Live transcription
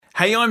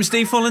Hey, I'm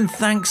Steve Follen.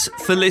 Thanks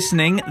for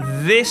listening.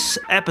 This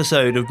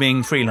episode of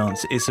Being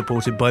Freelance is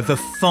supported by the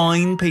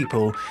fine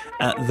people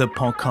at The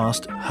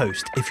Podcast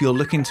Host. If you're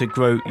looking to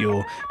grow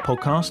your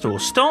podcast or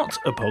start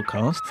a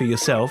podcast for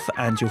yourself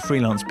and your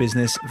freelance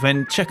business,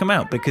 then check them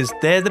out because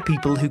they're the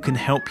people who can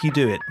help you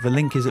do it. The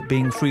link is at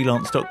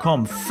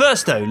beingfreelance.com.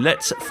 First, though,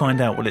 let's find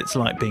out what it's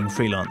like being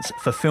freelance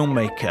for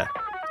filmmaker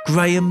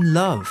Graham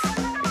Love.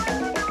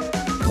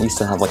 I used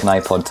to have like an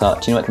iPod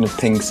Touch, you know, that kind of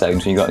ping sound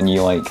when you got a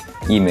new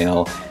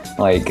email.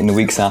 Like in the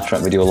weeks after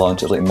that video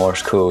launch, it was like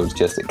Morse code,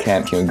 just it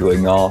kept,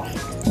 going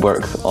off,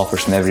 work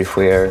offers from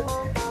everywhere,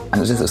 and it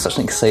was just such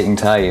an exciting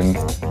time.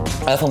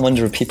 I often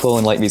wonder if people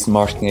in like these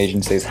marketing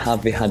agencies,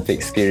 have they had the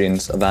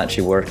experience of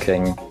actually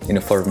working,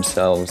 for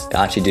themselves,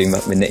 actually doing the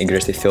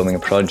nitty-gritty filming a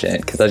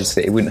project? Because I just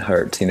say it wouldn't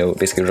hurt,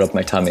 basically rub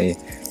my tummy,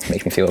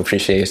 make me feel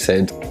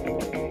appreciated.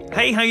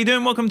 Hey, how you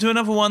doing? Welcome to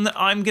another one.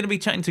 I'm going to be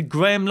chatting to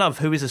Graham Love,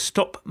 who is a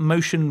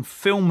stop-motion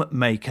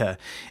filmmaker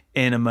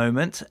in a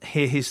moment.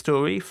 Hear his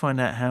story, find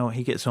out how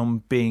he gets on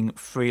being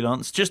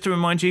freelance. Just to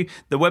remind you,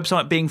 the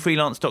website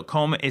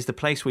beingfreelance.com is the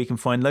place where you can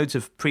find loads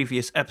of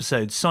previous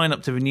episodes, sign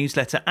up to the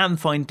newsletter and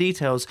find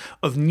details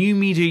of New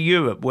Media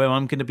Europe, where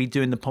I'm going to be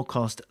doing the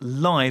podcast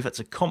live.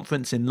 It's a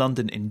conference in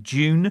London in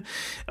June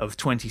of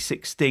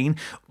 2016.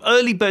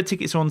 Early bird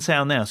tickets are on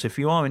sale now, so if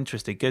you are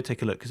interested, go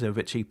take a look because they're a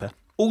bit cheaper.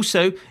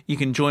 Also, you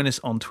can join us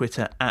on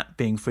Twitter at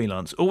Being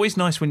Freelance. Always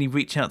nice when you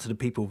reach out to the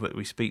people that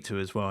we speak to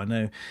as well. I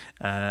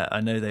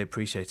know they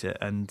appreciate it.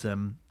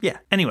 And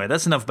anyway,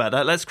 that's enough about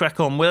that. Let's crack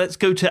on. Well, let's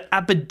go to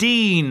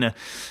Aberdeen,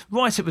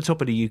 right at the top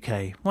of the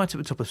UK, right at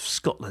the top of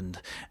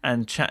Scotland,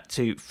 and chat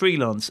to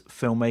freelance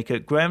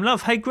filmmaker Graham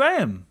Love. Hey,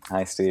 Graham.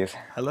 Hi, Steve.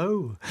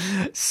 Hello.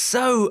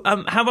 So,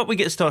 how about we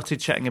get started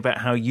chatting about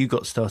how you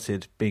got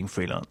started being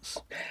freelance?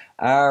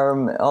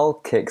 It all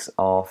kicks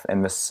off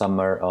in the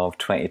summer of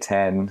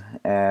 2010.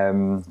 I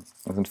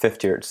was in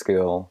fifth year at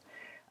school,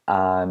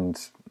 and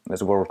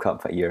there's a World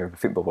Cup that year, the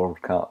Football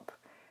World Cup,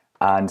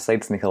 and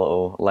decided to make a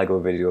little Lego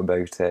video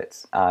about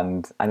it.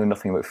 And I know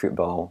nothing about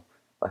football,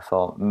 but I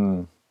thought,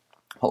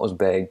 what was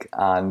big?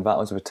 And that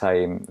was the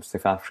time of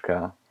South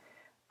Africa,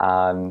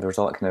 and there was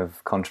all that kind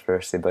of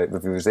controversy about the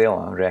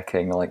Vuvuzela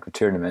wrecking the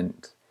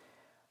tournament.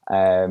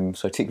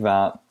 So I took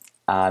that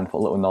and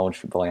what little knowledge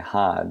of football I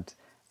had.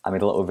 I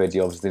made a little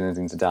video of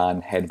Zinedine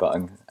Zidane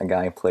headbutting a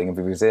guy playing a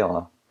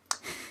vuvuzela.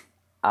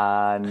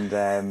 And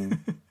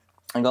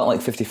I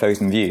got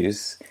 50,000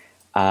 views.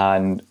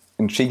 And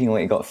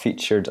intriguingly, it got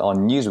featured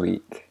on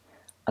Newsweek.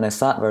 And I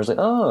sat there, I was like,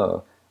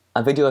 oh,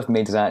 a video I've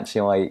made is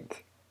actually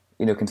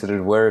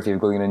considered worthy of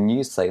going on a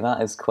news site.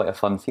 That is quite a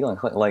fun feeling.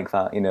 Quite like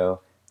that,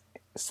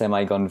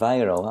 semi-gone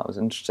viral. That was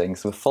interesting.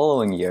 So the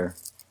following year,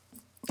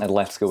 I'd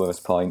left school by this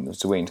point. I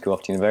was waiting to go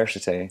off to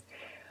university,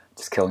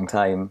 just killing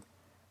time.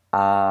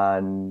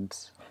 And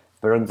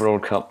the Rugby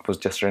World Cup was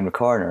just around the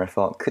corner. I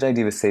thought, could I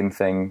do the same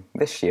thing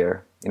this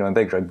year? I'm a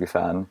big rugby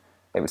fan.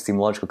 It would seem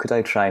logical. Could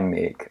I try and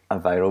make a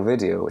viral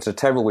video? Which is a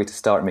terrible way to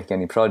start making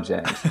any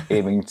project,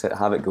 aiming to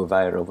have it go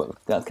viral, but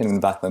that's kind of in the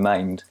back of my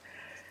mind.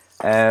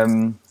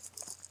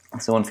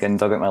 So once again,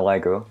 dug out my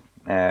Lego,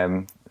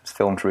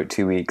 filmed for about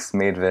 2 weeks,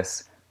 made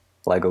this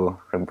Lego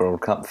Rugby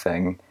World Cup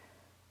thing,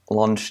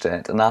 launched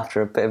it, and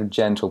after a bit of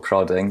gentle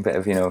prodding, bit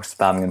of,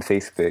 spamming on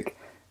Facebook,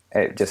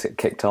 it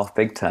kicked off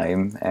big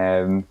time.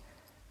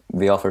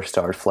 The offers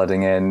started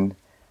flooding in,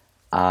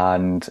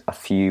 and a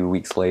few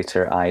weeks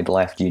later I'd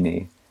left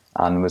uni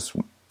and was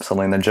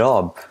suddenly in a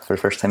job for the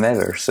first time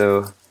ever.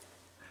 So,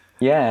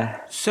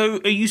 yeah.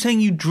 So are you saying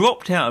you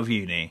dropped out of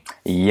uni?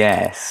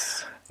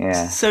 Yes.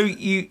 Yeah. So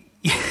you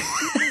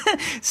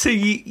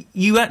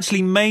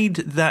actually made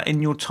that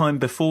in your time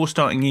before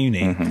starting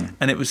uni,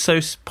 and it was so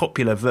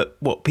popular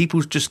that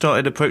people just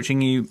started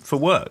approaching you for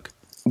work?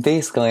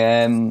 Basically,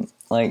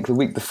 the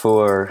week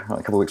before,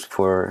 a couple of weeks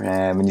before,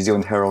 the New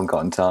Zealand Herald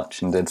got in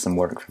touch and did some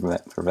work for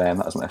them.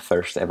 That was my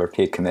first ever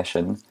paid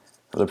commission.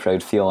 It was a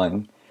proud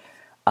feeling.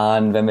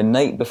 And then the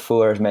night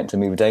before I was meant to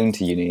move down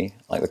to uni,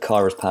 the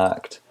car was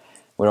packed,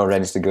 we're all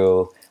ready to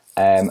go.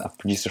 A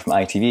producer from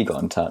ITV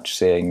got in touch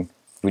saying,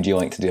 would you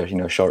like to do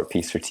a short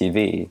piece for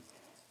TV?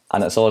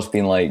 And it's always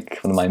been one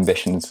of my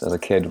ambitions as a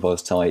kid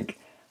was to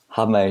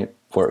have my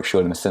work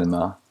shown in the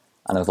cinema,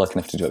 and I was lucky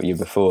enough to do it a year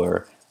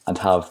before, and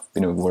have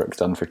work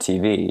done for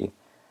TV.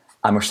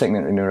 And we're sitting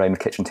around the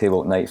kitchen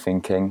table at night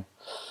thinking,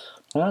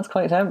 that's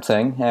quite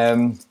tempting.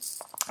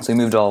 So we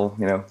moved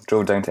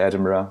drove down to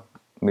Edinburgh,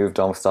 moved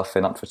all the stuff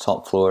in up to the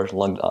top floor,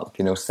 lugged up,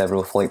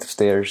 several flights of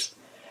stairs,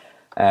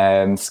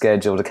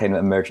 scheduled a kind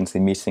of emergency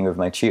meeting with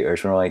my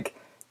tutors. We're like,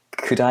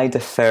 could I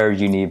defer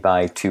uni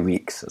by 2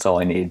 weeks? That's all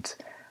I need.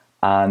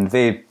 And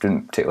they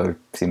didn't particularly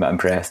seem that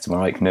impressed. And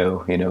we're like,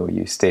 no,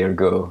 you stay or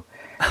go.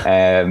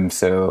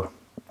 So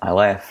I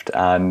left,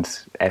 and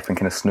everything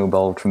kind of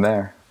snowballed from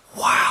there.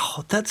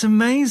 Wow, that's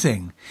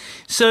amazing.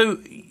 So,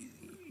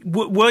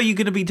 were you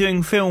going to be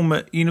doing film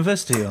at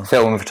university? Or?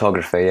 Film and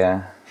photography,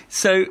 yeah.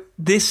 So,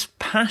 this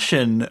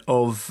passion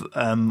of,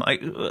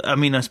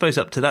 I suppose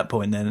up to that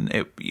point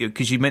then,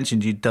 because you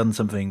mentioned you'd done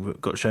something that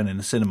got shown in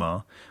the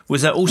cinema,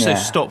 was that also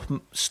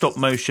stop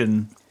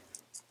motion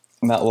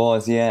That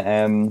was,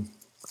 yeah.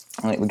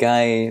 Like the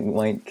guy,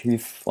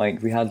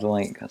 we had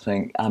I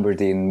think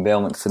Aberdeen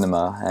Belmont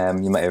Cinema.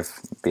 You might have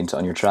been to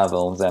on your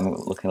travels.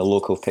 Looking at a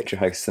local picture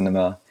house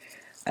cinema.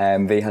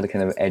 They had a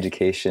kind of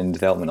education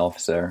development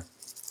officer,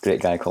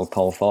 great guy called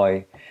Paul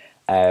Foy.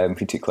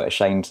 He took quite a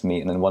shine to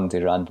me, and then one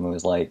day randomly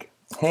was like,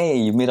 "Hey,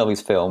 you've made all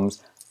these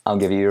films. I'll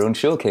give you your own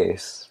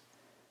showcase."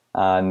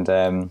 And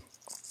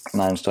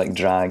managed to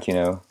drag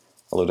a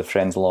load of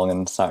friends along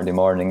on Saturday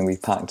morning, and we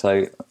packed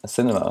out a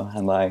cinema,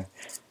 and I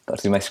got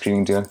to do my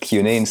screening, do a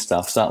Q&A and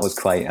stuff. So that was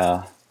quite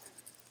a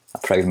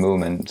proud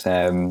moment.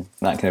 That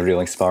kind of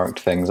really sparked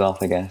things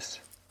off, I guess.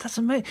 That's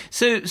amazing.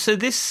 So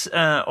this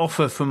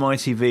offer from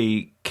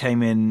ITV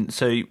came in.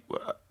 So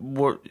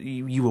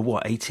you were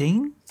what,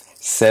 18?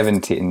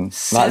 17.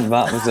 That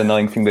was the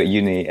annoying thing about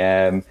uni.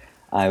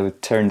 I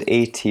turned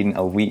 18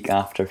 a week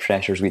after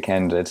Freshers' Week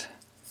ended.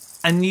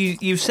 And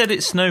you've said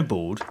it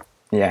snowballed.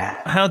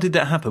 Yeah. How did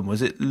that happen?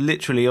 Was it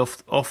literally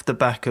off the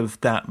back of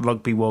that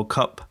Rugby World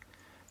Cup?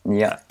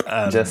 Yeah,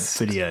 just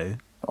video.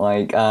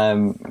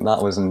 That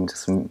was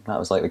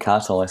like the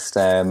catalyst.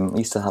 I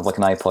used to have an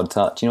iPod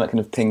Touch. That kind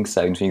of ping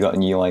sound when you got a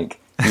new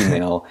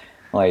email.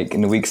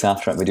 In the weeks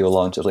after that video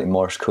launch, it was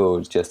Morse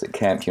code. Just it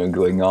kept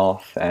going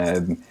off.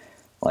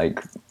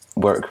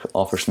 Work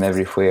offers from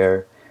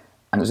everywhere,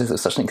 and it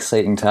was such an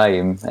exciting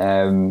time.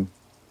 And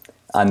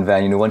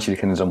then once you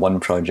kind of done one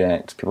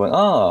project, people went,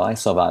 "Oh, I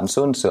saw that," and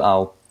so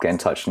I'll get in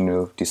touch and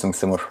do something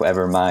similar for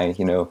whatever my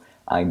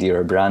idea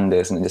or brand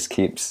is, and it just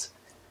keeps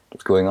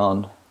going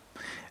on.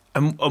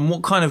 And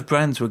what kind of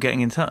brands were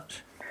getting in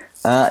touch?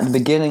 At the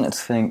beginning, I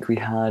think we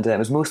had it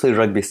was mostly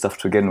rugby stuff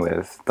to begin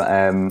with, but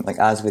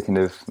as we kind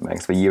of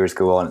the years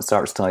go on, it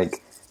starts to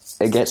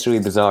it gets really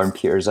bizarre and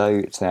peters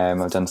out.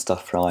 I've done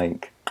stuff for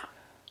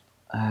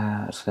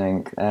I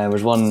think there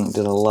was one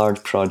did a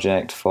large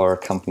project for a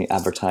company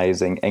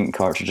advertising ink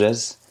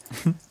cartridges,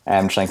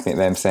 trying to make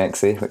them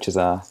sexy, which is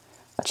a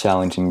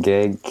challenging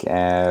gig.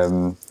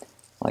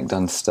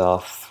 Done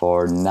stuff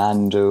for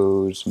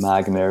Nando's,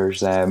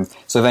 Magners.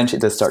 So eventually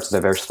it did start to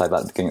diversify, but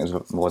at the beginning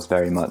it was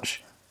very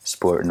much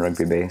sport and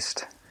rugby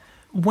based.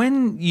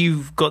 When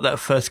you've got that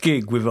first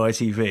gig with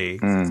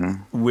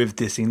ITV, with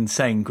this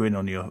insane grin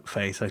on your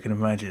face, I can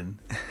imagine.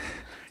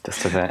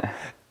 Just a bit.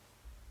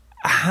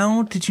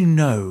 How did you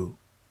know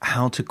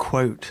how to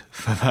quote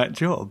for that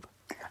job?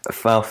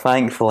 Well,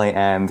 thankfully,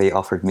 they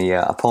offered me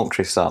a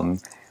paltry sum,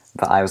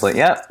 but I was like,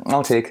 "Yeah,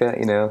 I'll take it."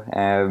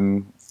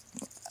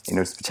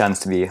 It's a chance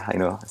to be,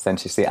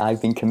 essentially say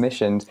I've been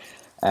commissioned.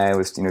 It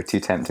was, too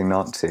tempting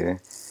not to.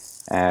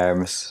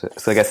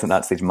 So I guess at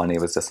that stage, money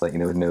was just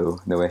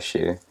no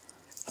issue.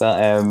 But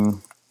I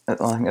think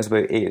it was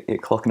about 8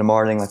 o'clock in the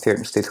morning. My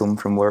parents stayed home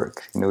from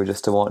work,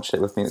 just to watch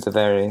it with me.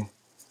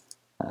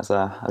 That's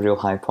a real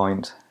high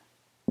point.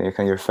 Kind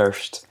of your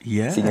first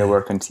seeing your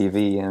work on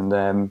TV, and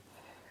a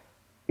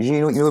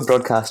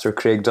broadcaster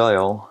Craig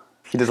Doyle.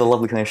 He did a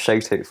lovely kind of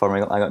shout out for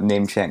me. I got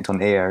name checked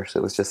on air, so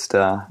it was just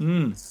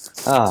lovely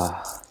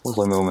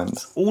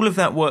moment. All of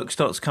that work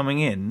starts coming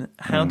in.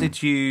 How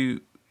did you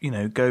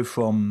go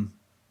from,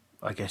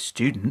 I guess,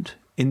 student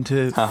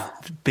into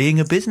being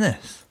a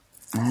business?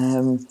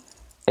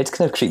 It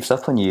kind of creeps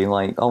up on you.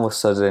 All of a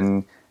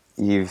sudden,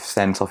 you've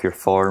sent off your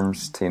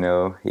forms to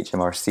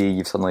HMRC.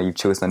 You've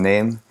chosen a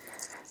name.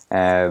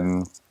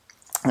 Some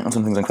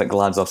things I'm quite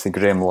glad. Obviously,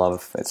 Graham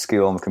Love at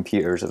school on the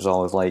computers. It was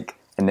always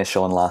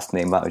initial and last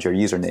name. That was your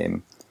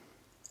username.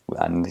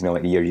 And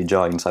the year you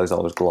joined, so I was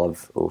always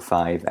Glove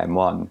 05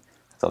 M1.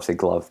 So obviously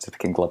Glove to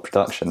become Glove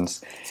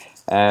Productions.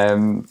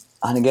 And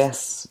I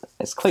guess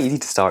it's quite easy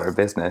to start a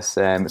business.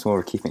 It's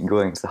more keeping it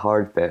going. It's the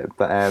hard bit.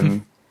 But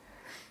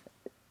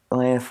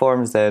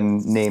forms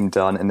then, name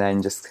done, and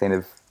then just kind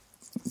of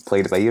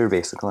played it by ear,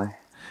 basically.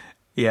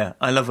 Yeah,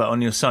 I love that.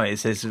 On your site, it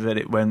says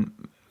that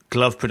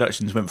Glove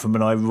Productions went from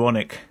an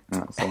ironic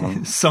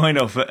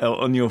sign-off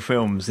on your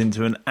films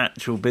into an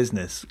actual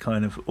business,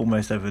 kind of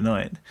almost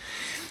overnight.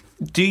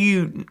 Do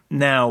you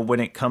now, when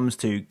it comes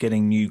to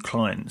getting new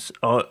clients,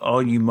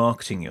 are you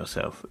marketing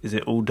yourself? Is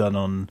it all done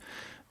on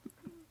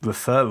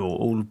referral,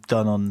 all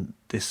done on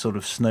this sort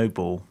of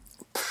snowball?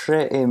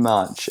 Pretty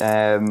much.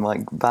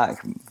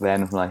 Back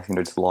then when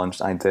I just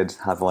launched, I did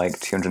have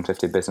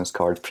 250 business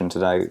cards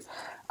printed out,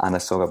 and I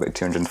still got about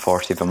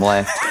 240 of them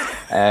left.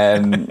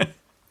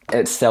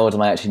 It's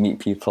seldom I actually meet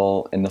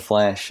people in the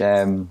flesh.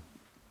 I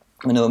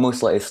know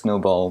most likely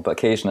snowball, but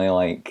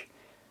occasionally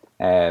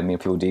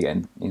people do get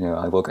in,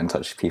 I will get in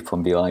touch with people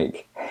and be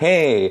like,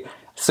 "Hey,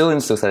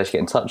 so-and-so said I should get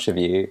in touch with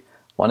you.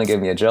 Want to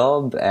give me a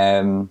job?"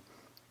 And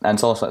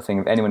it's also that thing,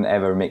 if anyone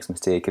ever makes a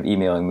mistake of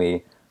emailing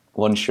me,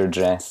 once your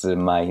address is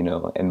in my,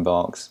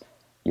 inbox,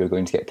 you're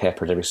going to get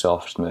peppered every so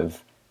often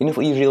with,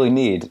 what you really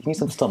need? You need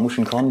some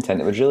stop-motion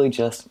content. It would really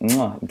just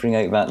bring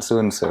out that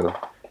so-and-so.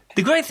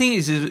 The great thing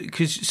is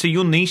because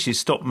your niche is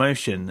stop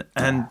motion,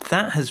 and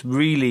that has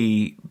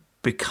really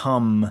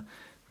become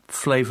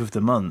flavour of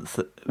the month.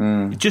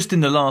 Just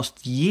in the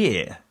last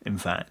year, in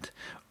fact,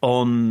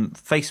 on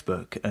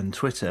Facebook and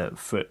Twitter,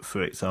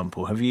 for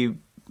example. Have you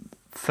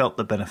felt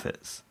the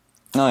benefits?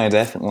 No, yeah,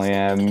 definitely.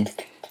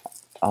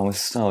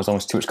 was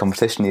almost too much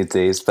competition these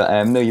days.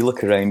 But no, you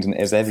look around and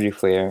it's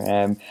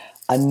everywhere.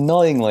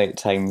 Annoyingly at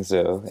times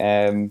though.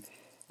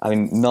 I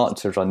mean, not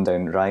to run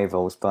down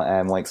rivals,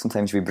 but like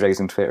sometimes you'll be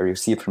browsing Twitter, you'll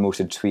see a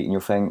promoted tweet and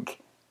you'll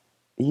think,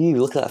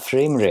 look at that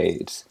frame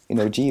rate.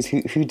 Geez,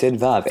 who did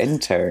that?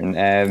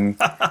 Intern.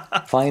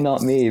 Why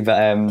not me?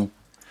 But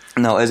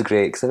no, it is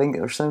great because I think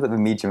there's something about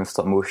the medium of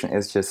stop motion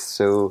is just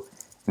so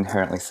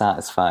inherently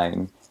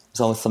satisfying.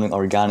 There's almost something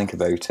organic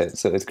about it,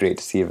 so it's great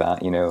to see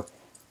that,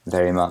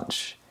 very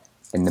much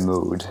in the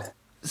mood.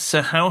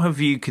 So how have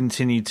you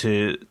continued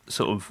to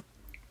sort of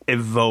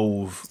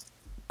evolve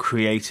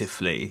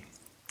creatively?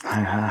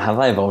 Have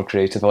I evolved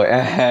creatively?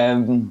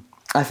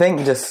 I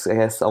think I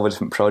guess all the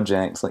different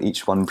projects, like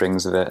each one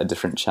brings with it a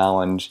different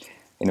challenge,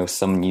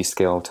 some new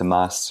skill to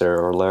master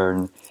or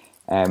learn.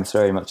 It's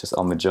very much just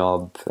on the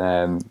job.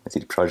 As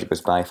each project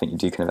goes by, I think you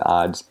do kind of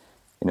add,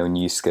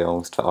 new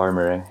skills to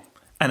armoury.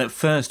 And at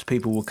first,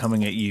 people were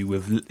coming at you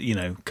with,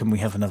 can we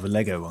have another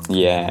Lego one?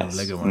 Yes.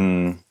 Lego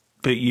one?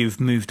 But you've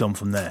moved on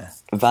from there.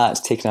 That's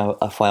taken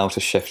a while to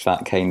shift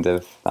that kind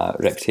of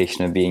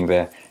reputation of being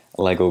the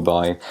Lego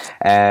boy.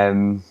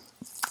 Again,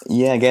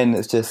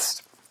 it's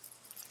just,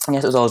 I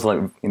guess it was always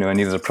like, I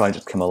needed a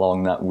project to come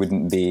along that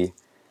wouldn't be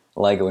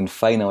Lego. And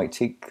finally, it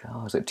took,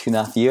 was it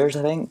 2.5 years,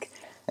 I think,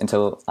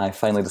 until I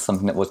finally did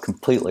something that was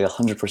completely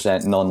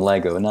 100%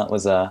 non-Lego. And that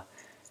was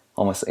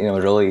almost, a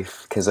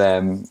relief, because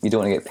you don't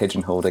want to get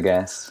pigeonholed, I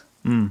guess.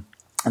 And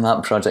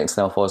that project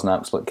itself was an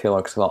absolute killer,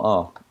 because I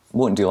thought,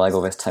 won't do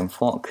Lego this time,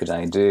 what could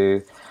I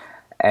do?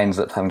 Ends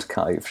up having to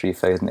cut out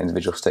 3,000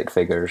 individual stick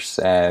figures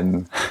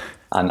and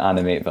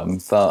animate them.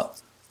 But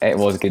it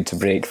was good to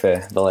break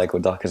the Lego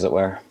duck, as it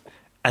were.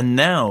 And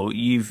now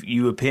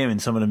you appear in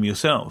some of them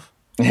yourself.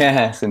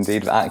 Yes,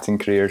 indeed. The acting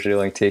career is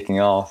really taking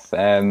off.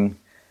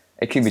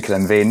 It could be because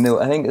I'm vain. No,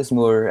 I think it's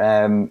more,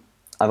 I've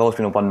always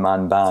been a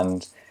one-man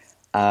band,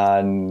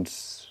 and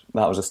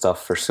that was the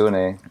stuff for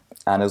Sony.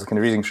 And I was kind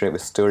of reading through it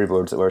with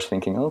storyboards that were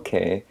thinking,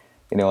 okay,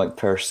 like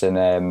person,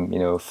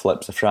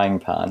 flips a frying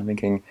pan,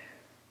 thinking,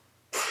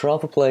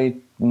 probably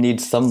need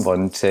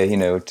someone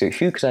to,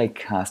 who could I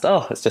cast?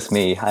 Oh, it's just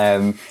me.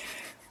 And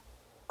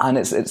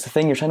it's the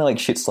thing, you're trying to like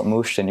shoot stop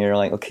motion, you're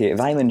like, okay, if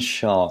I'm in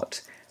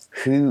shot,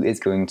 who is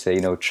going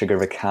to, trigger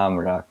the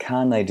camera?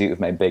 Can I do it with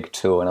my big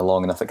toe and a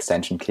long enough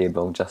extension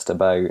cable, just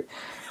about?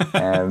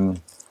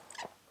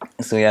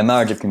 So yeah,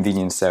 marriage of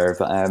convenience there,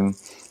 but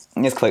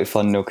it's quite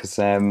fun though, because,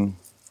 if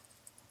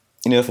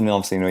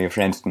obviously, your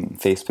friends on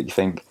Facebook, you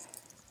think,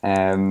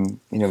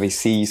 they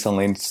see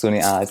suddenly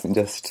Sony ads and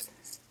just,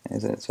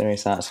 it's very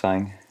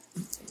satisfying.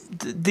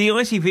 The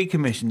ITV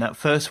commission, that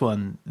first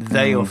one,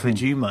 they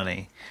offered you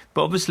money.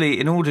 But obviously,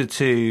 in order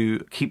to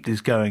keep this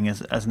going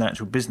as an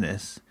actual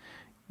business,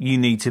 you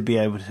need to be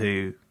able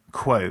to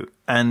quote.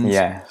 And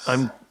yes.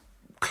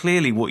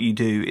 Clearly what you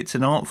do, it's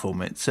an art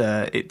form.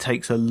 It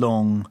takes a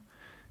long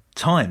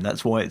time.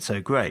 That's why it's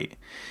so great.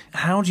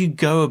 How do you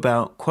go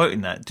about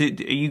quoting that? Are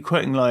you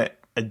quoting like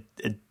a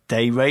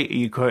day rate? Are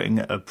you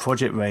quoting a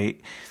project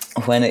rate?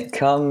 When it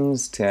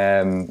comes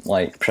to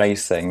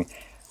pricing,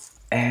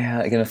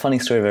 again, a funny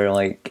story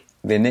where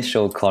the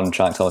initial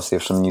contract obviously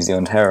was from New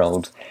Zealand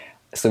Herald.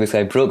 So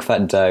basically I broke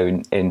that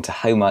down into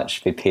how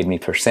much they paid me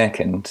per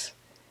second,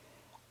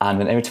 and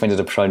when every time I did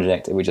a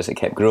project it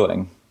kept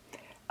growing,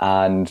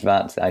 and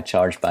that I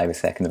charged by the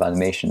second of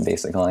animation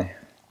basically.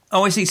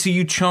 Oh, I see. So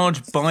you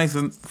charge by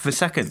the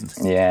second?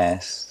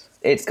 Yes.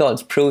 It's got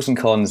its pros and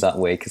cons that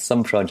way, because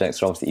some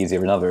projects are obviously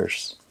easier than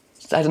others.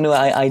 I don't know,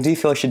 I do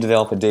feel I should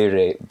develop a day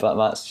rate, but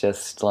that's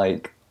just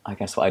I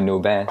guess what I know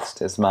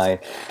best is my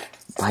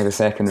by the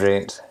second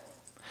rate.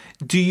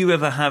 Do you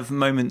ever have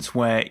moments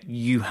where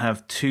you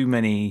have too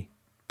many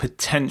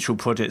potential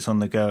projects on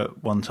the go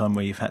at one time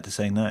where you've had to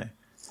say no?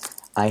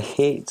 I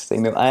hate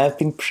saying no. I have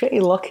been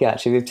pretty lucky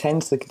actually. We've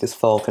tended to just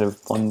fall kind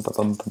of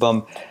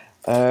bum.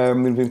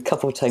 We've been a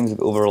couple of times we've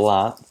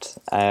overlapped,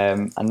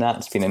 and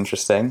that's been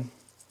interesting.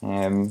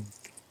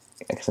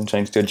 Because I'm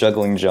trying to do a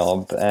juggling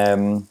job.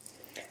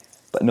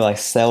 But no, I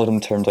seldom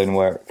turn down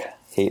work.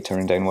 Hate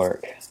turning down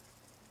work.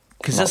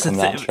 Because that's the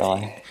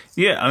thing.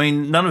 Yeah, I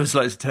mean, none of us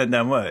like to turn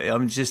down work.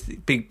 I'm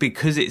just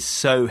because it's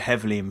so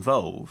heavily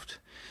involved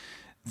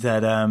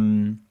that I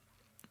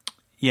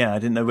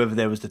didn't know whether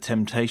there was the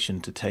temptation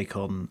to take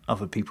on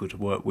other people to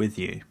work with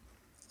you.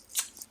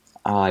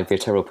 I'd be a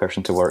terrible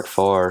person to work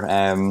for.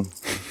 I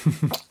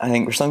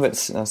think for some of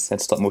it's, I said,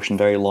 stop motion,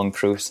 very long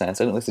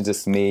process. I don't know if it's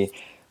just me.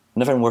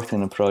 Whenever I'm working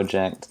on a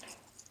project,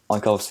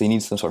 obviously you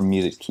need some sort of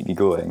music to keep you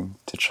going,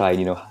 to try,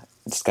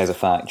 disguise the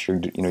fact you're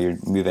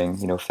moving,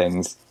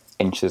 things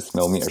inches,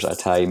 millimeters at a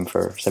time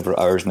for several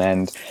hours on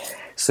end.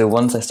 So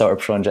once I start a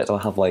project, I'll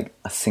have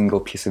a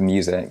single piece of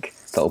music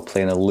that will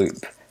play in a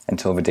loop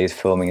until the day's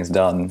filming is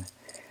done.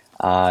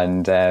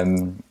 And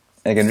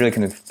again, really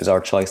kind of bizarre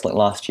choice. Like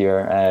last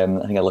year, I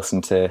think I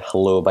listened to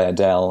Hello by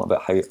Adele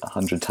about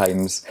 100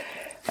 times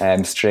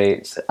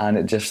straight, and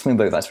it just something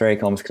about that's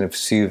very almost kind of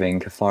soothing,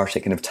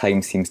 cathartic, kind of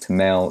time seems to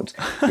melt.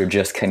 You're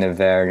just kind of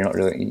there.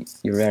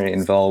 You're very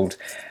involved.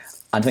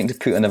 I think to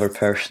put another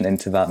person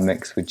into that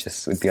mix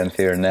would be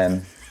unfair on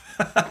them.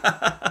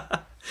 I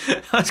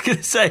was going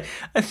to say,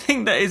 I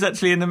think that is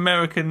actually an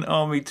American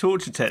army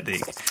torture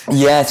technique.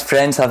 Yes,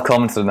 friends have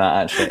commented on that,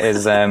 actually.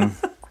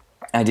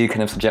 I do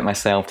kind of subject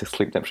myself to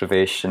sleep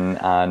deprivation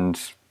and,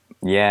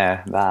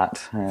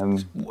 that.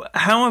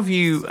 How have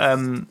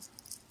you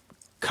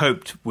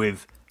coped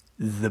with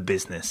the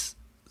business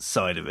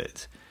side of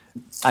it?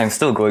 I'm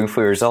still going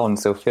 4 years on,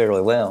 so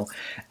fairly well.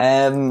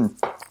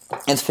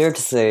 It's fair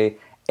to say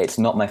it's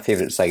not my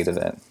favourite side of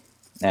it.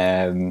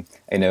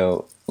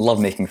 Love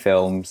making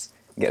films,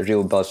 get a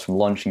real buzz from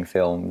launching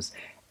films.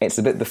 It's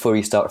a bit before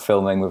you start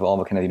filming with all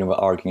the kind of,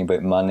 arguing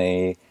about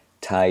money,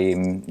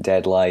 time,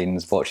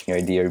 deadlines, watching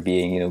your idea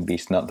being,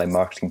 beaten up by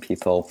marketing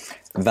people.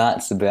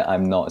 That's the bit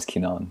I'm not as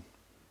keen on.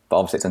 But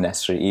obviously it's a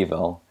necessary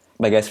evil.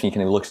 But I guess when you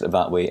kind of look at it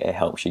that way, it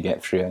helps you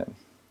get through it.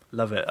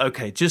 Love it.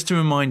 Okay, just to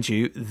remind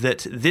you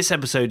that this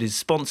episode is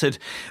sponsored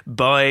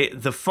by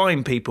the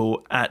fine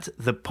people at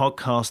The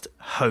Podcast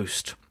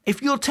Host.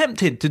 If you're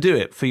tempted to do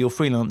it for your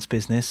freelance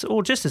business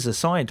or just as a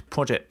side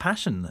project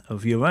passion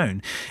of your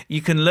own,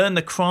 you can learn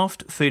the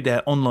craft through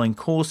their online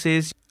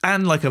courses.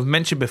 And like I've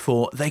mentioned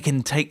before, they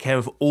can take care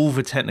of all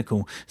the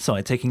technical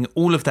side, taking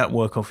all of that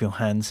work off your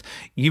hands.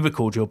 You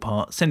record your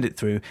part, send it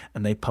through,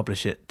 and they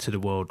publish it to the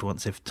world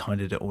once they've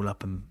tidied it all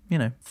up. And,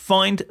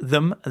 find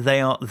them. They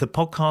are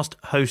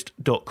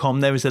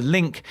thepodcasthost.com. There is a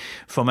link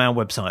from our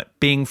website,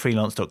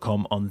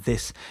 beingfreelance.com, on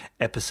this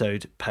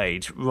episode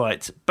page.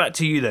 Right, back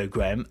to you though,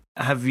 Graham.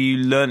 Have you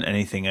learned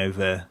anything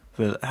over...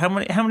 How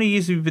many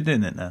years have you been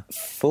doing it now?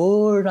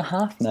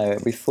 4.5 now.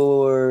 It'll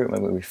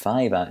be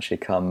 5 actually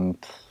come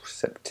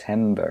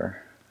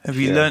September. Have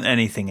you learnt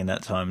anything in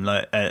that time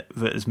that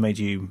has made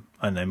you,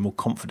 more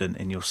confident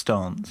in your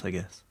stance, I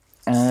guess?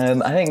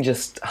 I think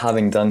just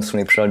having done so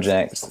many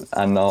projects,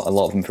 and not a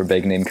lot of them for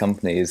big name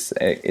companies,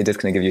 it does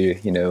kind of give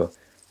you,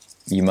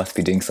 you must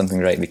be doing something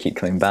right, we keep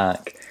coming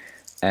back.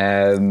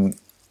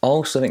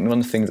 Also, I think one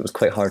of the things that was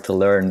quite hard to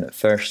learn at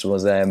first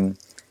was,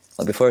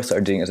 before I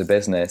started doing it as a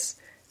business,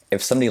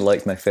 if somebody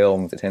liked my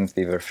films, it tends to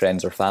be their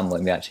friends or family,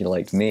 and they actually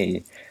liked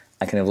me.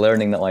 And kind of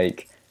learning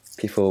that,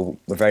 people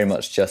were very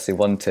much just, they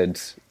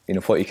wanted,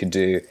 what you could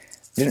do. They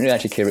didn't really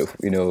actually care about,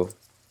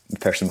 the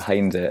person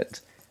behind it.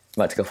 It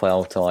might take a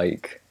while to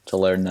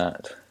learn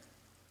that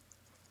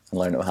and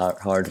learn it the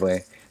hard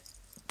way.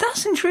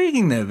 That's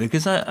intriguing, though,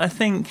 because I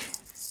think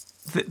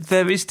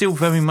there is still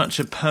very much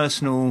a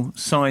personal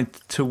side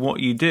to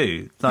what you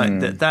do.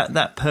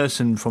 That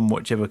person from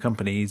whichever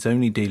company is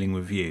only dealing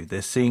with you.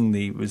 They're seeing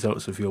the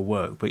results of your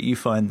work, but you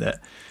find that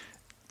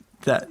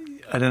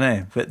I don't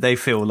know, but they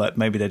feel like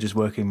maybe they're just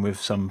working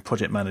with some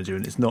project manager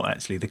and it's not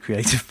actually the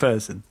creative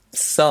person.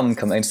 Some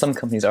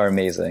companies are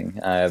amazing.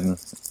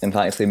 In fact,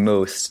 actually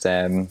most.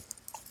 But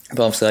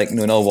obviously,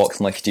 in all walks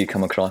in life, you do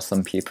come across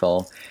some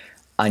people,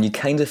 and you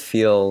kind of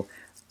feel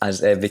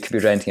as if they could be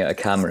renting out a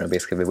camera,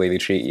 basically, the way they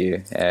treat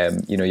you.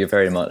 You're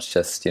very much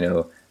just,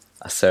 a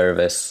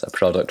service, a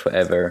product,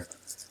 whatever.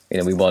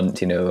 We want,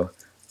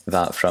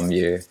 that from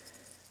you.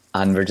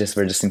 And we're just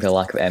simply a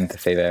lack of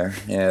empathy there.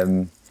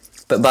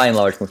 But by and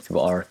large, most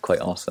people are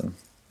quite awesome.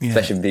 Yeah.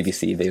 Especially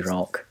BBC, they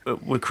rock.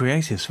 But we're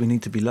creatives, we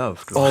need to be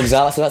loved. Right? Oh,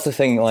 exactly. So that's the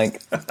thing. I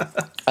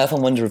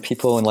often wonder if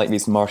people in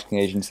these marketing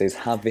agencies,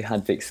 have they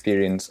had the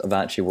experience of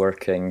actually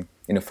working,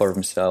 for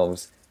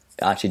themselves,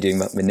 actually doing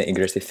the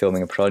nitty-gritty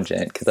filming a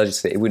project? Because I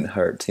just say it wouldn't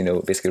hurt,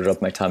 basically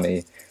rub my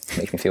tummy,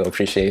 make me feel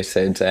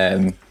appreciated.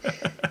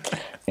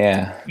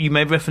 Yeah. You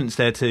made reference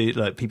there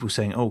to people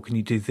saying, "Oh, can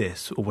you do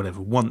this or whatever?"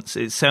 Once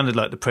it sounded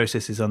like the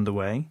process is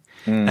underway,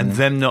 and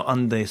them not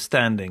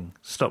understanding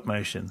stop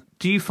motion.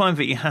 Do you find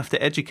that you have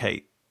to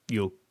educate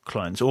your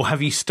clients, or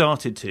have you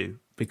started to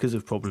because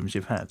of problems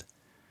you've had?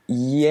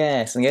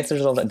 Yes, and I guess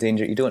there's a lot of that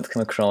danger. You don't want to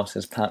come across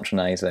as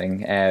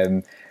patronising,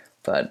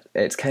 but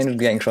it's kind of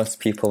getting across to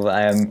people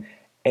that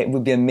it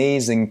would be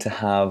amazing to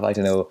have,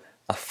 a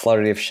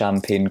flurry of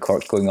champagne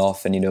corks going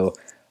off and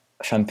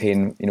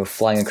champagne,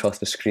 flying across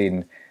the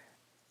screen.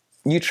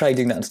 You try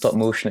doing that in stop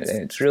motion.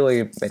 It's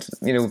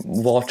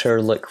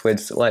water,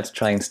 liquids. Let's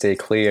try and stay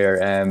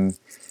clear. I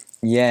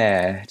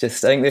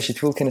think there should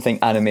people kind of think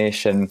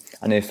animation,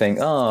 and they think,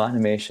 oh,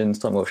 animation,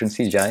 stop motion,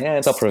 CGI. Yeah,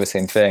 it's all probably the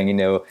same thing.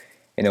 A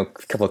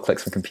couple of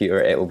clicks on a computer,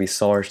 it will be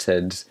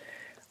sorted.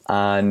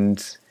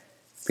 And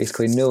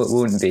basically, no, it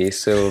won't be.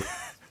 So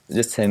it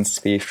just tends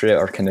to be through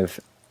our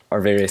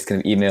various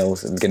kind of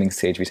emails at the beginning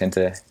stage. We tend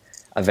to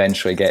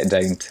eventually get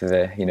down to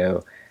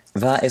the,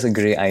 that is a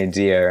great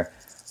idea,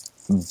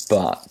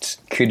 but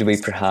could we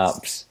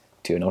perhaps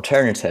do an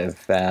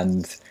alternative?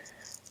 And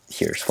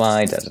here's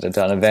why, and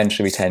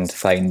eventually we tend to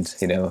find,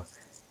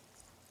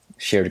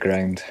 shared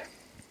ground.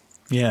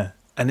 Yeah,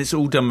 and it's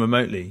all done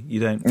remotely. You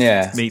don't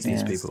meet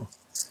these people.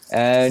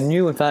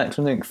 In fact,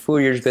 I think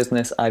 4 years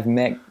business, I've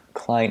met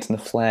clients in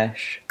the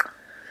flesh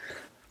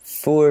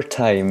 4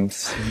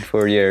 times in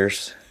 4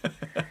 years.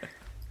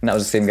 And that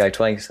was the same guy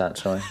twice,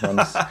 actually.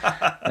 Once.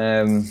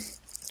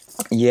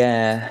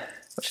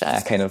 Which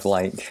I kind of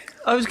like.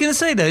 I was going to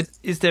say, though,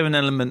 is there an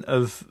element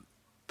of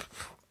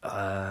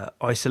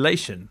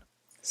isolation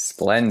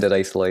Splendid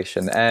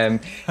isolation.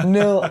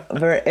 No,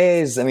 there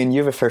is. I mean,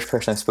 you're the first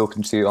person I've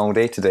spoken to all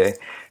day today.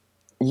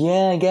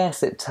 Yeah, I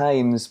guess at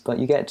times, but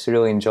you get to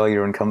really enjoy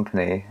your own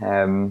company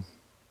and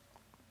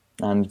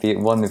be at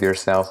one with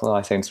yourself. Oh,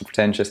 I sound so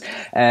pretentious.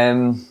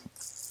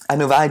 I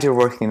know the idea of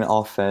working in an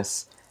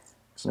office,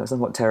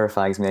 somewhat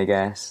terrifies me, I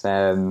guess.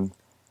 Having,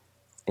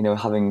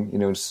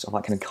 just all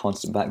that kind of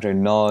constant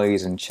background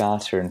noise and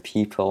chatter and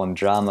people and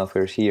drama,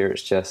 whereas here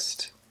it's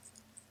just,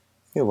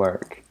 you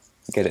work,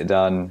 you get it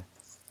done,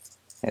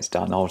 it's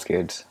done, all's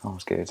good.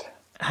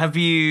 Have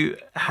you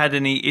had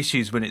any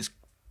issues when it's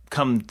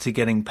come to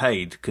getting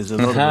paid? Because a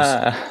lot of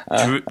us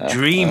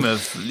dream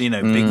of,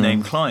 big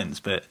name clients,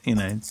 but,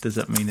 does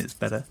that mean it's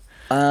better?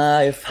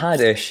 I've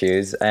had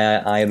issues.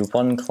 I had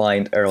one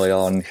client early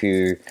on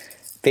who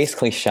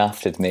basically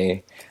shafted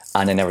me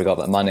and I never got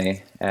that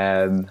money.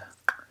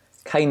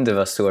 Kind of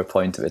a sore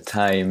point at the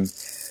time,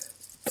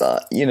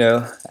 but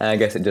I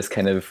guess it just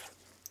kind of,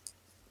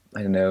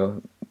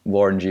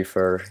 warned you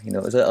for, it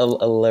was a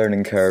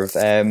learning curve.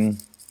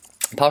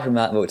 Apart from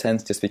that, though, it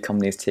tends to just be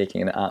companies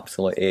taking an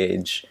absolute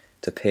age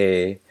to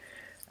pay.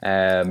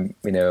 I've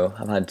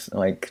had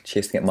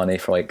chasing at money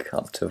for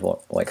up to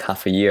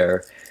half a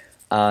year,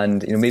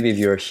 and maybe if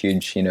you're a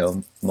huge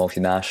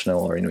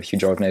multinational or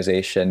huge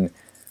organisation,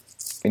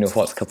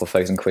 what's a couple of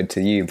 £1,000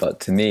 to you, but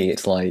to me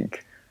it's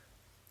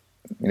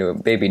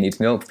baby needs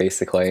milk,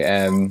 basically.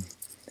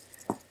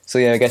 So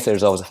yeah, I guess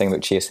there's always a thing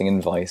about chasing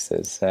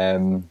invoices.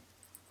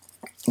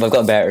 But I've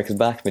gotten better, because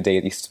back in the day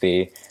it used to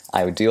be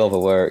I would do all the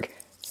work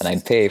and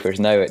I'd pay, whereas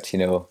now it's,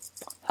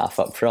 half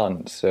up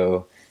front.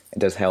 So it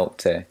does help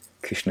to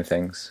cushion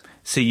things.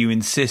 So you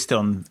insist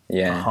on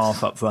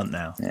half up front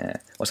now? Yeah.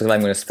 Also, if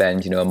I'm going to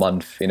spend, a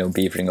month,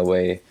 beavering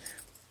away,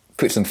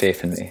 put some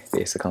faith in me,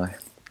 basically.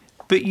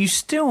 But you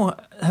still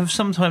have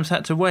sometimes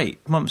had to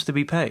wait months to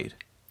be paid?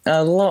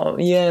 A lot,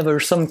 yeah. There are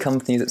some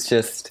companies it's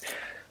just,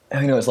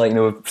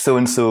 it's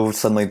so-and-so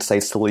suddenly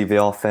decides to leave the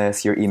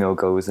office, your email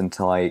goes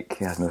into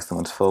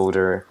someone's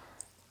folder.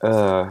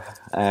 A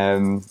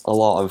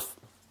lot of,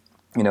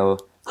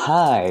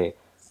 hi,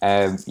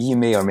 you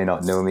may or may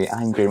not know me,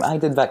 I'm Graham. I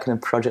did that kind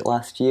of project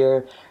last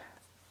year.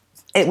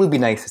 It would be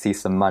nice to see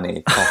some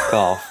money,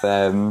 cough.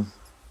 But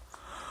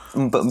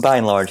by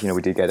and large,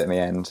 we do get it in the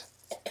end.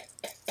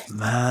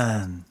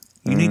 Man,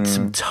 you need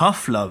some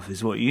tough love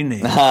is what you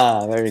need.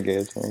 Very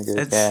good.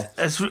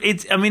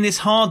 It's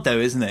hard though,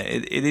 isn't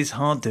it? It is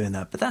hard doing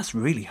that, but that's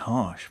really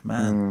harsh,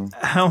 man.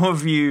 How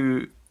have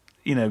you,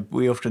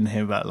 we often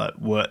hear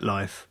about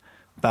work-life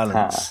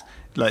balance.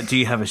 Do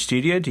you have a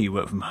studio? Do you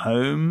work from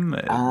home?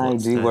 I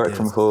do work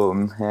from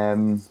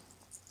home.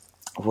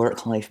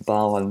 Work-life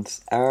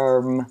balance.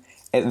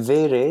 It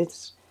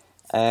varies,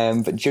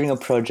 but during a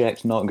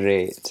project, not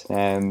great.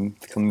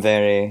 Become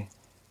very,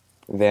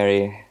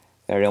 very,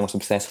 very almost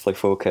obsessively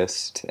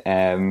focused.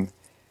 And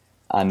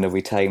there'll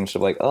be times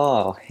of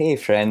oh, hey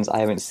friends, I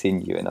haven't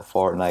seen you in a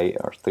fortnight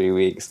or 3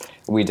 weeks.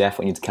 We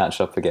definitely need to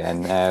catch up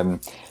again.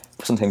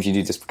 Sometimes you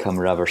do just become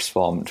rather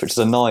swamped, which is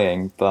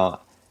annoying,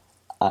 but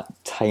at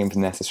times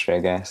necessary,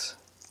 I guess.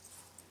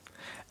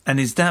 And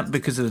is that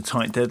because of the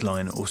tight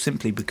deadline, or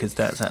simply because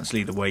that's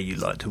actually the way you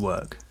like to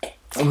work?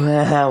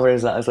 Well, where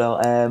is that as well?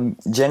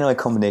 Generally a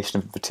combination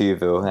of the two,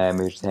 though.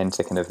 We tend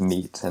to kind of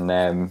meet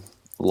and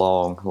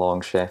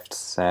long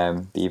shifts,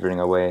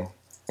 beavering away.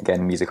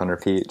 Again, music on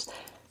repeat.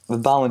 The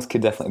balance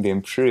could definitely be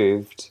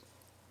improved,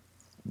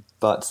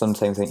 but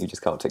sometimes I think you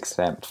just got to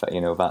accept that,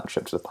 that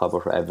trip to the pub or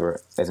whatever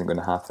isn't going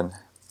to happen.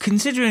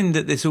 Considering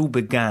that this all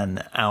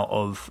began out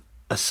of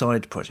a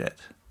side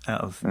project,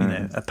 out of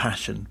a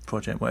passion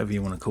project, whatever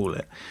you want to call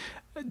it,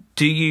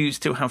 do you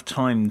still have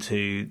time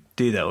to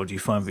do that, or do you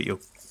find that your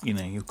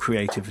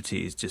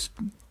creativity is just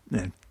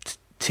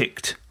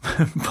ticked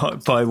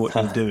by what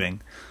you're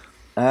doing?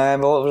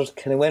 Well, it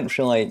kind of went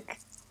through a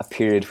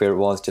period where it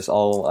was just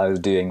all I was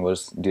doing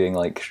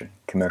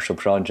commercial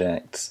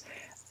projects,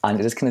 and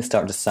it just kind of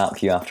started to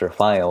sap you after a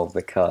while,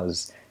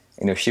 because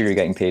sure, you're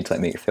getting paid to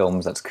make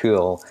films, that's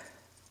cool,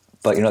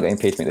 but you're not getting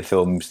paid to make the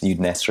films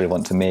you'd necessarily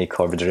want to make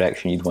or the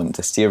direction you'd want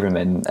to steer them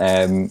in.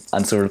 And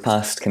so over the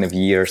past kind of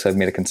year or so, I've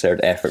made a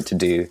concerted effort to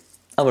do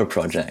other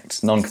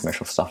projects,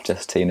 non-commercial stuff,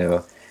 just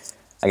to,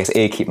 I guess,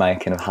 keep my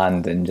kind of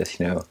hand in, just,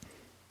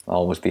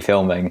 always be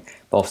filming,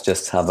 but also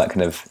just have that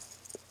kind of,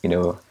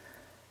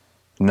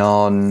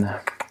 not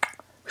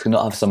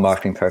have some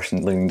marketing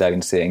person leaning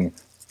down saying,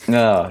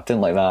 no,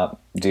 didn't like that,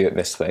 do it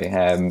this way.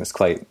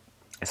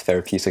 It's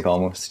therapeutic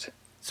almost.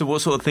 So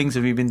what sort of things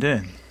have you been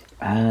doing?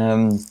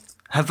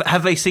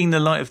 Have they seen the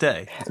light of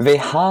day? They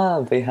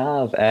have.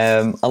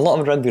 A lot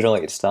of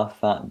rugby-related stuff,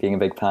 that being a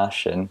big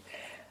passion.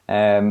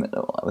 It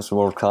was the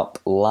World Cup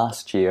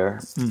last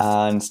year,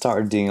 and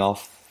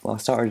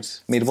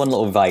made one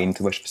little vine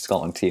to wish the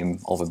Scotland team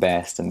all the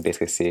best, and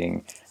basically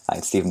saying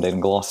I'd see them down in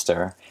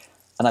Gloucester,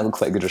 and that got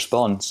quite a good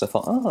response. So I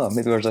thought,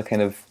 maybe there's a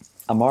kind of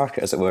a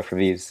market, as it were, for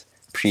these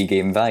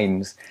pre-game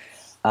vines.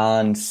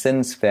 And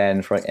since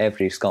then, for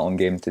every Scotland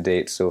game to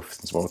date, so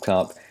since the World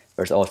Cup,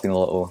 there's always been a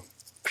little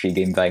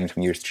pre-game Vine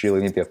from yours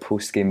truly, maybe a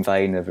post-game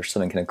Vine if there's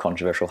something kind of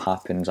controversial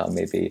happens, I'll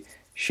maybe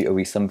shoot a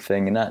wee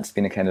something, and that's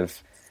been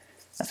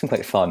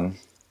quite fun,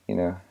 you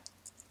know.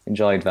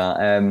 Enjoyed that.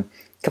 A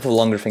couple of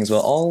longer things,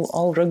 well,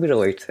 all rugby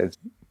related.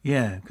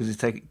 Yeah, because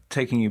it's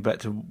taking you back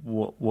to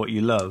what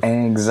you love.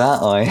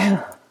 Exactly.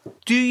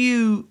 Do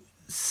you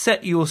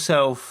set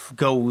yourself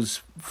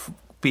goals,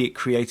 be it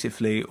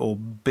creatively or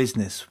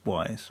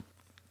business-wise?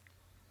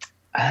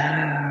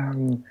 I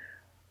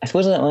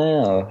suppose I don't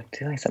know.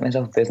 Do I set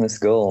myself business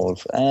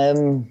goals?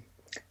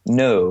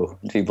 No,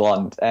 to be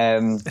blunt.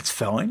 It's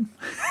fine.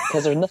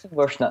 Because there's nothing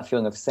worse than that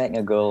feeling of setting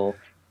a goal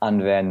and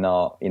then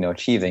not,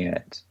 achieving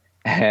it.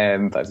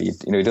 But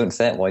if you don't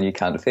set one, you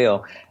can't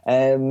fail.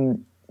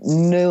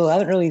 No, I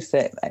haven't really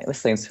set.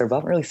 This thing's terrible. I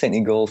haven't really set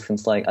any goals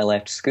since I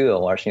left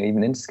school, or actually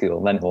even in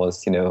school. Then it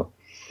was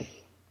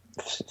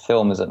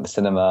films at the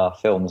cinema,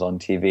 films on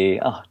TV.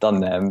 Done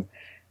them.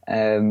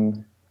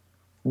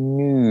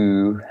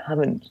 No,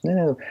 haven't.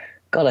 No,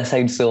 God, I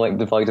sound so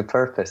devoid of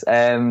purpose.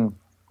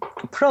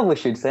 Probably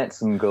should set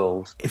some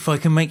goals. If I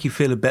can make you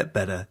feel a bit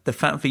better, the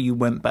fact that you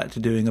went back to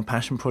doing a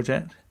passion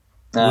project.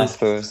 I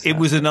suppose it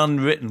was an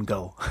unwritten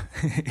goal.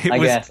 I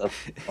guess that's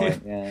the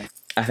point, yeah.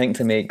 I think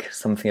to make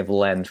something of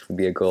length would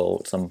be a goal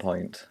at some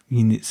point.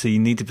 You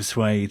need to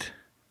persuade.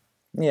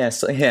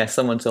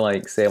 Someone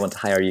to say I want to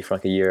hire you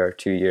for a year or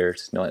 2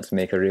 years. To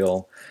make a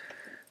real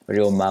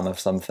mammoth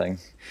something.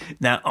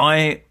 Now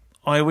I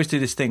always do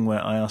this thing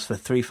where I ask for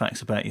 3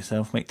 facts about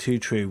yourself, make 2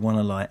 true, 1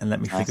 a lie, and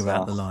let me figure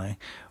out the lie.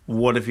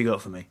 What have you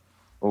got for me?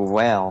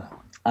 Well,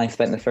 I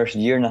spent the first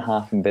year and a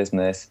half in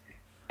business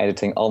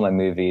editing all my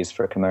movies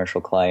for commercial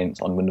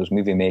clients on Windows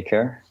Movie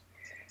Maker.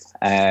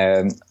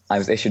 I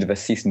was issued with a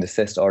cease and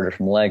desist order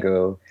from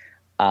Lego,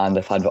 and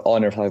I've had the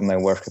honour of having my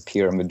work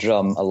appear on the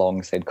drum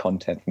alongside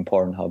content from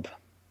Pornhub.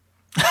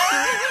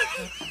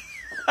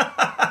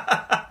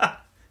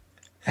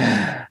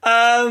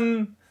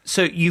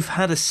 So you've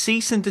had a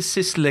cease and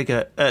desist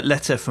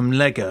letter from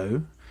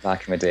Lego.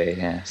 Back in the day,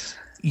 yes.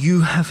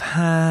 You have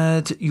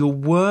had your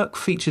work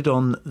featured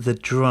on the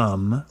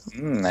drum.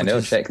 I know,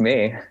 check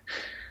me.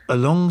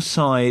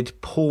 Alongside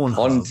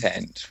Pornhub.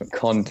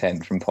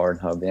 Content from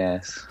Pornhub,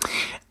 yes.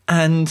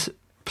 And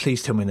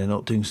please tell me they're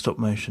not doing stop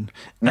motion.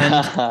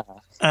 And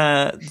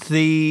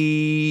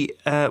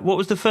what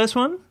was the first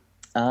one?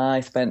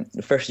 I spent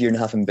the first year and a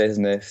half in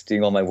business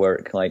doing all my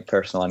work,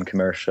 personal and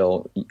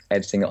commercial,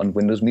 editing it on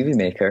Windows Movie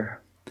Maker.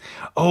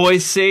 Oh, I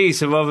see.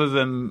 So rather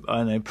than,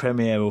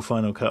 Premiere or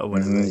Final Cut or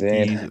whatever,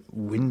 you use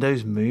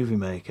Windows Movie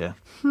Maker.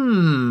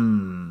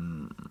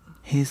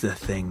 Here's the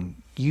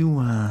thing. You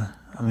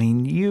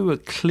were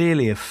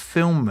clearly a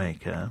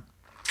filmmaker.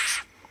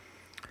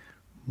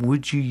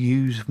 Would you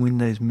use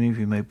Windows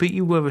Movie Maker? But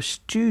you were a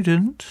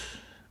student,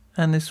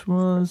 and this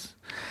was...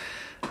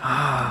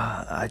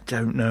 I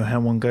don't know how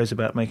one goes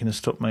about making a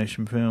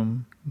stop-motion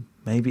film.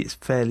 Maybe it's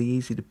fairly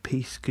easy to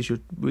piece because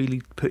you're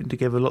really putting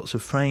together lots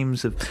of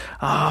frames of...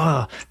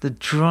 the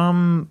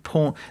drum...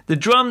 The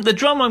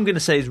drum I'm going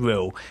to say is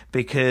real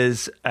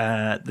because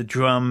the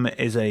drum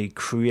is a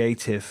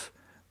creative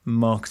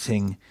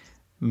marketing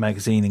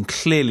magazine, and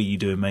clearly you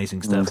do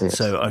amazing stuff.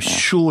 So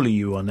surely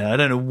you are now. I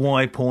don't know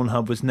why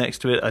Pornhub was next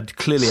to it. I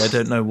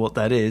don't know what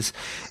that is.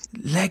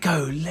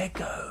 Lego.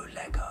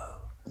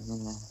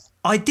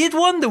 I did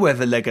wonder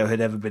whether Lego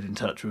had ever been in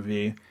touch with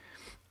you.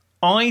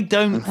 I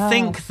don't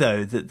think,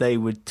 though, that they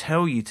would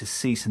tell you to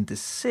cease and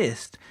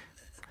desist.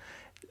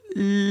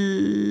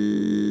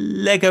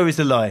 Lego is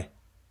a lie.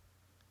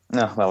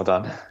 No, well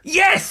done.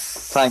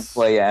 Yes!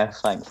 Thankfully,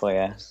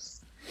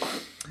 yes.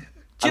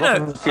 Do you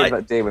know,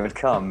 that day would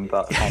come,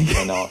 but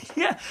thankfully not.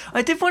 Yeah,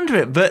 I did wonder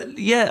it, but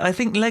I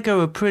think Lego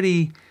are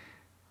probably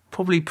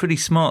pretty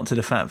smart to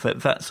the fact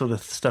that sort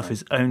of stuff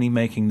is only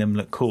making them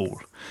look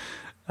cool.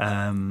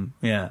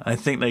 I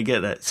think they get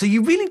that. So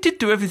you really did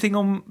do everything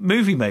on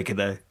Movie Maker,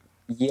 though?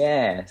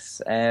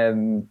 Yes.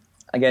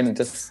 Again,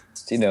 just,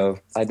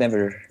 I'd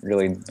never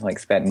really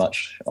spent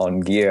much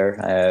on gear.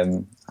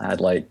 I had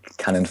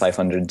Canon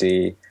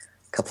 500D, a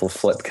couple of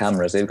flip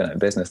cameras. They've gone out of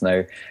business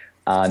now.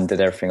 And did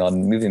everything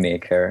on Movie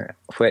Maker,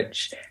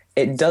 which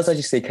it does, as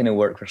you say, kind of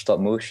work for stop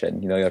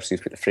motion. You obviously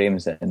put the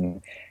frames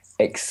in,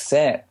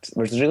 except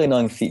there's a really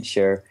annoying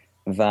feature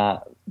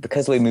that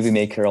because the way Movie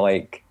Maker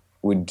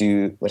would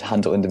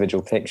handle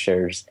individual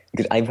pictures, you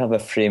could either have a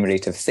frame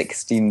rate of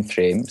 16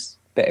 frames,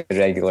 a bit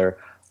irregular,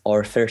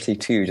 or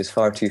 32, just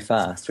far too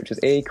fast, which is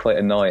quite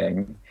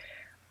annoying.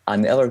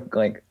 And the other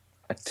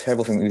a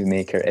terrible thing with Movie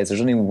Maker is there's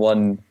only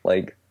one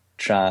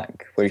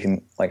track where you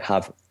can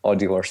have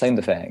audio or sound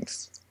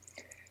effects.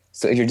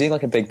 So if you're doing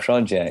a big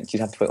project, you'd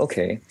have to put,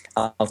 okay,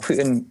 I'll put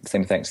in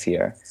sound effects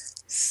here,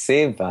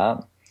 save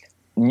that,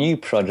 new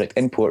project,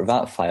 import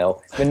that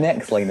file, the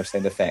next line of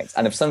sound effects.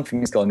 And if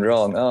something's gone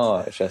wrong,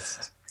 it's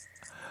just...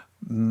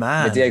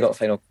 Man. The day I got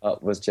Final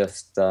Cut was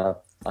just a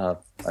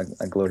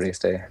glorious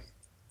day.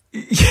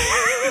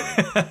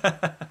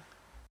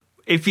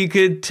 If you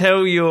could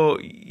tell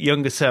your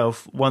younger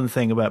self one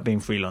thing about being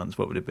freelance,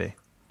 what would it be?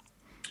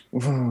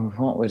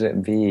 What would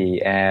it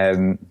be?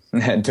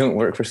 Don't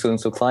work for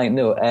so-and-so client.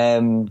 No,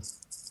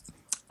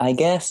 I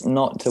guess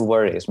not to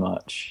worry as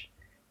much.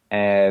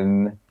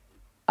 And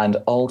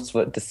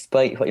also,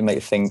 despite what you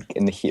might think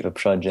in the heat of a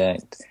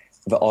project,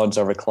 the odds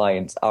are the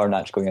clients aren't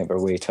actually going out their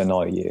way to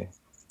annoy you.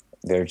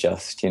 They're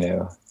just,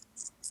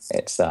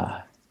 it's,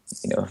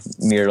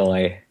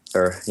 merely,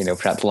 or,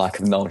 perhaps lack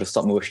of knowledge of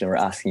stop motion we're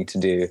asking you to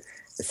do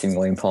is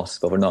seemingly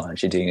impossible. We're not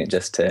actually doing it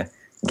just to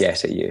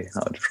get at you.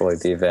 That would probably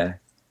be the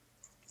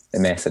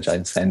message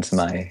I'd send to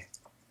my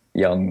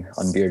young,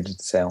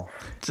 unbearded self.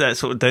 So that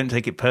sort of don't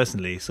take it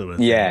personally sort of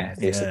thing. Yeah,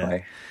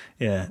 basically.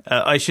 Yeah.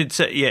 I should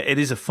say, it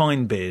is a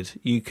fine beard.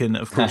 You can,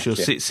 of course, you'll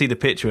see the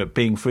picture at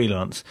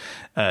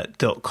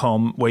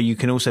beingfreelance.com, where you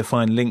can also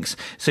find links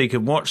so you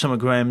can watch some of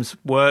Graham's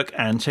work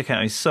and check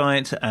out his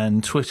site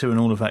and Twitter and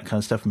all of that kind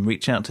of stuff and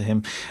reach out to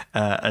him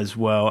as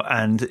well.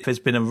 And if there's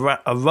been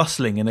a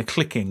rustling and a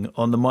clicking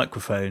on the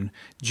microphone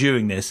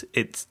during this,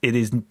 it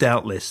is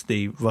doubtless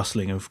the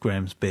rustling of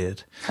Graham's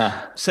beard.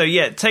 So,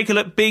 take a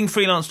look,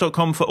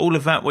 beingfreelance.com for all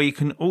of that, where you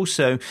can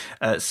also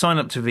sign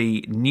up to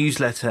the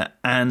newsletter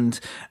and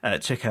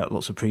check out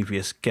lots of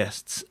previous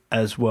guests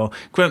as well.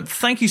 Graham,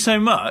 thank you so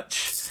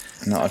much.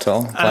 Not at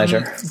all.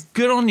 Pleasure.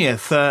 Good on you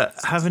for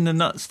having the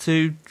nuts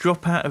to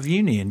drop out of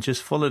uni and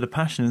just follow the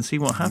passion and see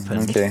what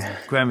happens. Thank you.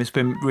 Graham, it's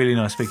been really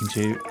nice speaking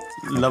to you.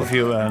 Love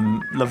your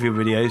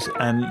videos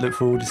and look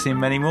forward to seeing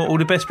many more. All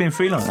the best being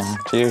freelance.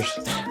 Cheers.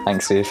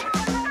 Thanks, Steve.